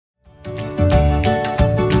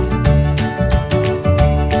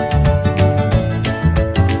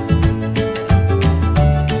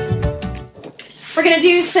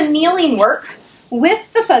gonna do some kneeling work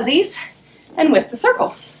with the fuzzies and with the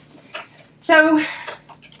circle. So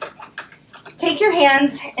take your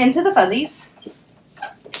hands into the fuzzies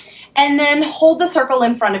and then hold the circle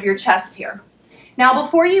in front of your chest here. Now,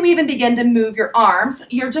 before you even begin to move your arms,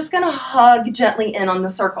 you're just gonna hug gently in on the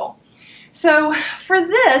circle. So for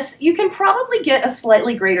this, you can probably get a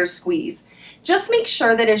slightly greater squeeze. Just make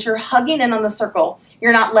sure that as you're hugging in on the circle,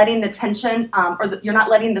 you're not letting the tension you're not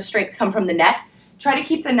letting the strength come from the neck. Try to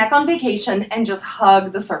keep the neck on vacation and just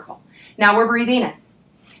hug the circle. Now we're breathing in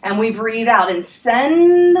and we breathe out and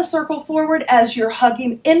send the circle forward as you're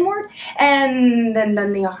hugging inward and then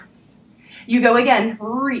bend the arms. You go again,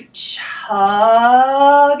 reach,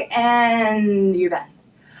 hug, and you bend.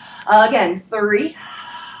 Again, 3,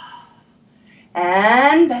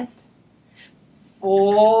 and bend,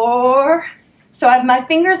 4. So I have my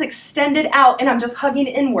fingers extended out and I'm just hugging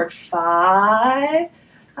inward. 5, I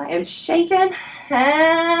am shaking,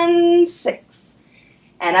 and 6,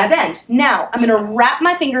 and I bend. Now I'm gonna wrap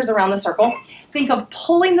my fingers around the circle. Think of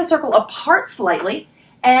pulling the circle apart slightly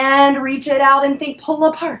and reach it out and think pull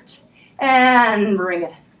apart and bring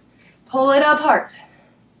it in. Pull it apart,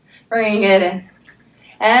 bring it in,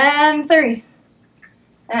 and 3,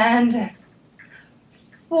 and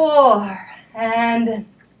 4, and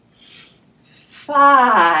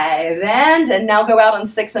 5, and now go out on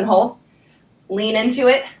 6 and hold. Lean into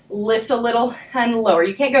it, lift a little and lower.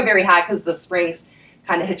 You can't go very high because the springs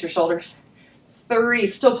kind of hit your shoulders. 3,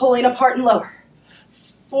 still pulling apart and lower.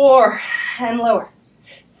 4, and lower.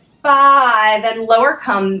 5, and lower,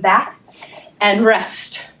 come back and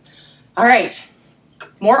rest. All right,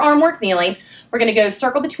 more arm work kneeling. We're gonna go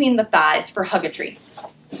circle between the thighs for huggetry.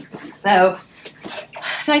 So,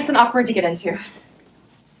 nice and awkward to get into.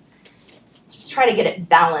 Just try to get it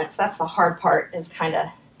balanced. That's the hard part, is kind of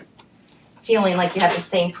feeling like you have the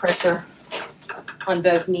same pressure on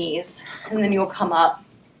both knees. And then you'll come up.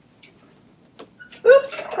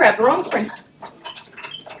 Oops, grab the wrong spring.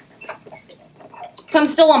 So I'm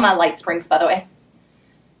still on my light springs, by the way.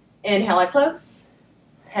 Inhale, I close.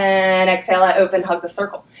 And exhale, I open, hug the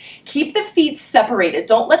circle. Keep the feet separated.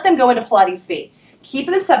 Don't let them go into Pilates feet. Keep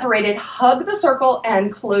them separated, hug the circle,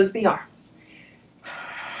 and close the arms.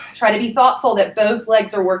 Try to be thoughtful that both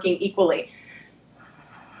legs are working equally.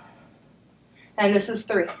 And this is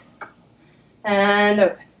 3. And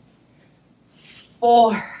open.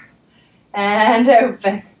 4. And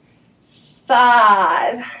open.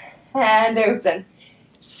 5. And open.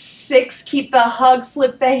 6. Keep the hug,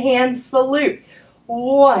 flip the hands, salute.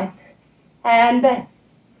 1. And bend.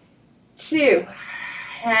 2.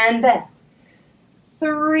 And bend.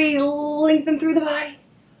 3. Lengthen through the body.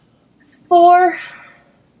 4.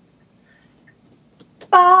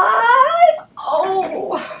 5.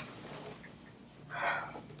 Oh.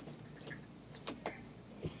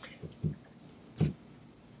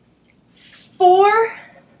 4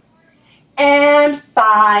 and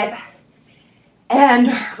 5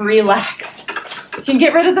 and relax. You can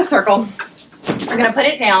get rid of the circle. We're gonna put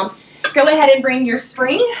it down. Go ahead and bring your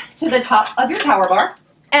spring to the top of your power bar.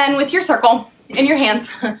 And with your circle in your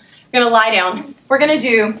hands, you're gonna lie down. We're gonna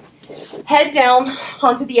do head down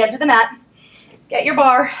onto the edge of the mat. Get your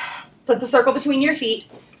bar, put the circle between your feet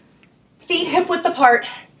hip width apart,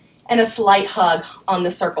 and a slight hug on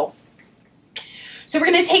the circle. So we're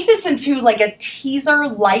gonna take this into like a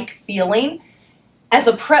teaser-like feeling as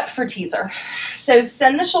a prep for teaser. So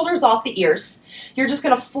send the shoulders off the ears. You're just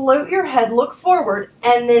gonna float your head, look forward,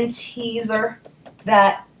 and then teaser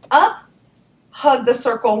that up, hug the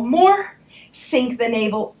circle more, sink the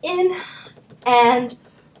navel in, and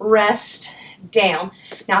rest down.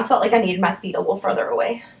 Now I felt like I needed my feet a little further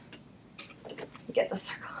away. Get the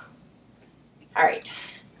circle. All right,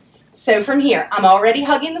 so from here, I'm already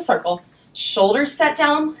hugging the circle. Shoulders set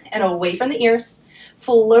down and away from the ears.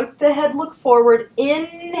 Float the head, look forward.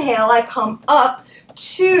 Inhale, I come up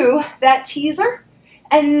to that teaser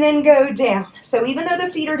and then go down. So even though the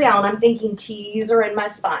feet are down, I'm thinking teaser in my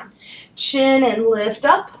spine. Chin and lift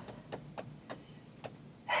up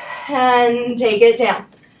and take it down.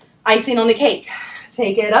 Icing on the cake.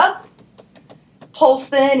 Take it up. Pulse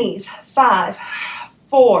the knees. 5,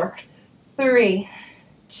 4, 3,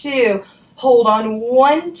 2. Hold on,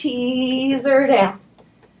 1, teaser down.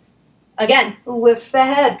 Again, lift the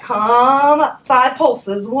head, come up, 5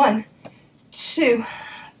 pulses. 1, 2,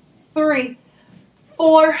 3,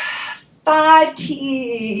 4, 5,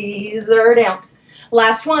 teaser down.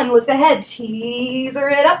 Last one, lift the head, teaser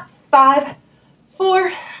it up. 5,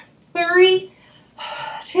 4, 3,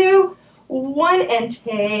 2, 1, and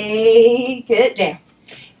take it down.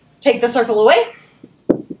 Take the circle away,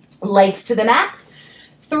 legs to the mat.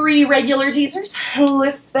 3 regular teasers.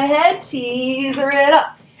 Lift the head, teaser it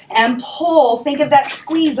up, and pull. Think of that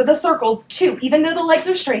squeeze of the circle. 2, even though the legs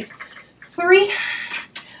are straight. 3,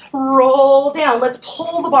 roll down. Let's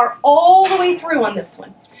pull the bar all the way through on this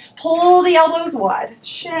one. Pull the elbows wide.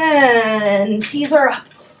 Chin, teaser up.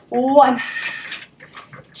 1,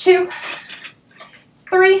 2,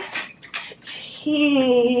 3,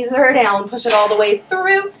 teaser down. Push it all the way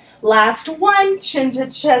through. Last one, chin to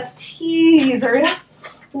chest, teaser it up.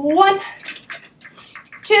 1,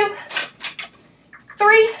 2,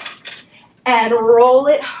 3, and roll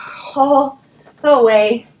it all the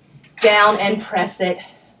way down and press it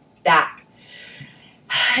back.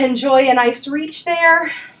 Enjoy a nice reach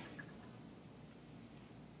there.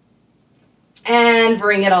 And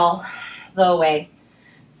bring it all the way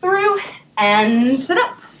through and sit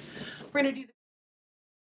up. We're going to do